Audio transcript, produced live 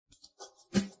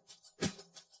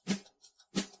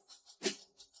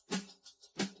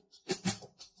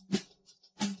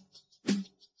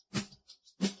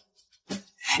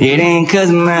It ain't 'cause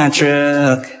of my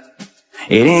truck,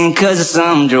 it ain't 'cause of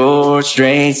some George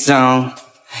Strait song.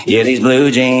 Yeah, these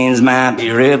blue jeans might be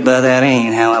ripped, but that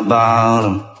ain't how I bought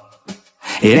them.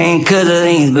 It ain't 'cause of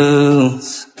these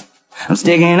boots, I'm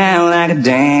sticking out like a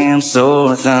damn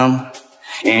sore thumb.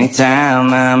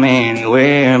 Anytime I'm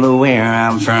anywhere but where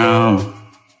I'm from.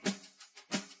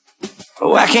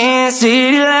 Why can't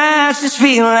city lights just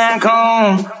feel like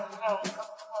home?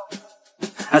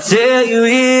 I'll tell you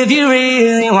if you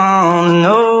really wanna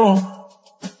know.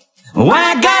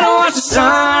 Why I gotta watch the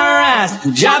sunrise,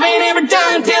 the job ain't ever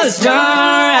done till it's done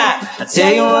right. I'll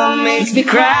tell you what makes me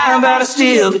cry about a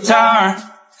steel guitar,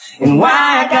 and why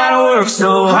I gotta work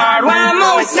so hard, why I'm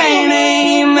always saying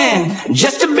amen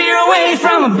just to be away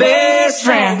from a best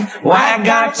friend. Why I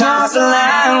gotta toss a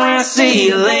line when I see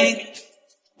a lake,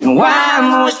 and why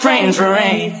I'm always praying for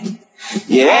rain.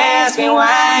 You ask me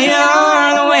why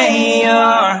you're the way you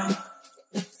are.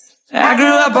 I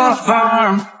grew up on a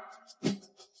farm.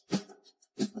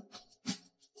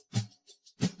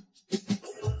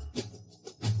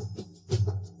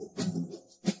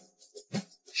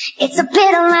 It's a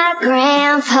bit of my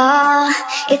grandpa,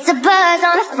 it's a buzz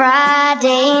on a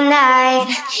Friday night,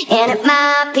 and it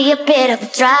might be a bit of a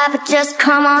drive, but just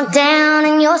come on down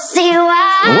and you'll see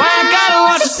why. Why I gotta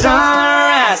watch the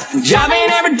sunrise, the job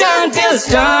ain't ever done till it's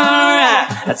done right.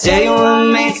 I tell you what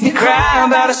makes me cry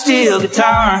about a steel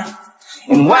guitar,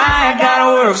 and why I gotta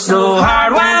work so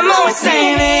hard, why I'm always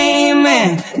saying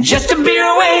amen just to be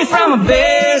away from a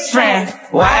best friend.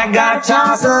 Why I gotta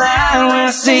toss a line when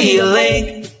I see a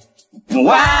lake, and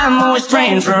why I'm always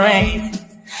praying for rain.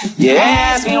 You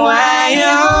ask me why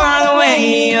you're the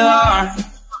way you are.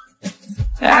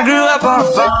 I grew up on a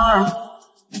farm.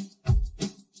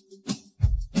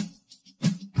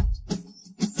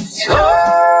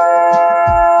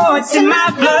 Oh, it's in my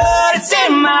blood, it's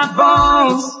in my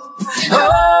bones. Oh,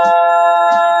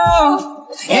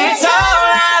 it's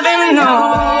all I've ever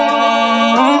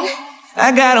known.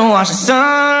 I gotta watch the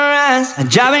sunrise, a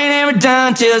job ain't ever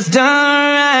done till it's done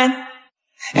right.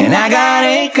 And I got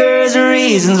acres of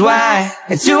reasons why.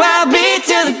 It's who I'll be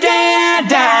till the day I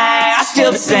die. I'll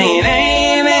still be saying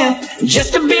amen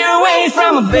just to be away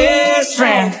from a best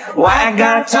friend. Why I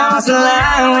gotta toss a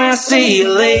line when I see a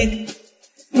lake,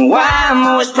 and why I'm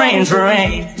always praying for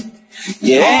rain.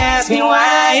 You ask me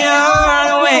why you're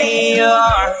the way you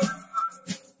are,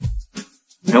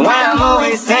 and why I'm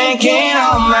always thanking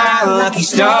all my lucky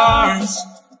stars.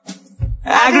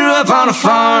 I grew up on a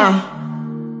farm.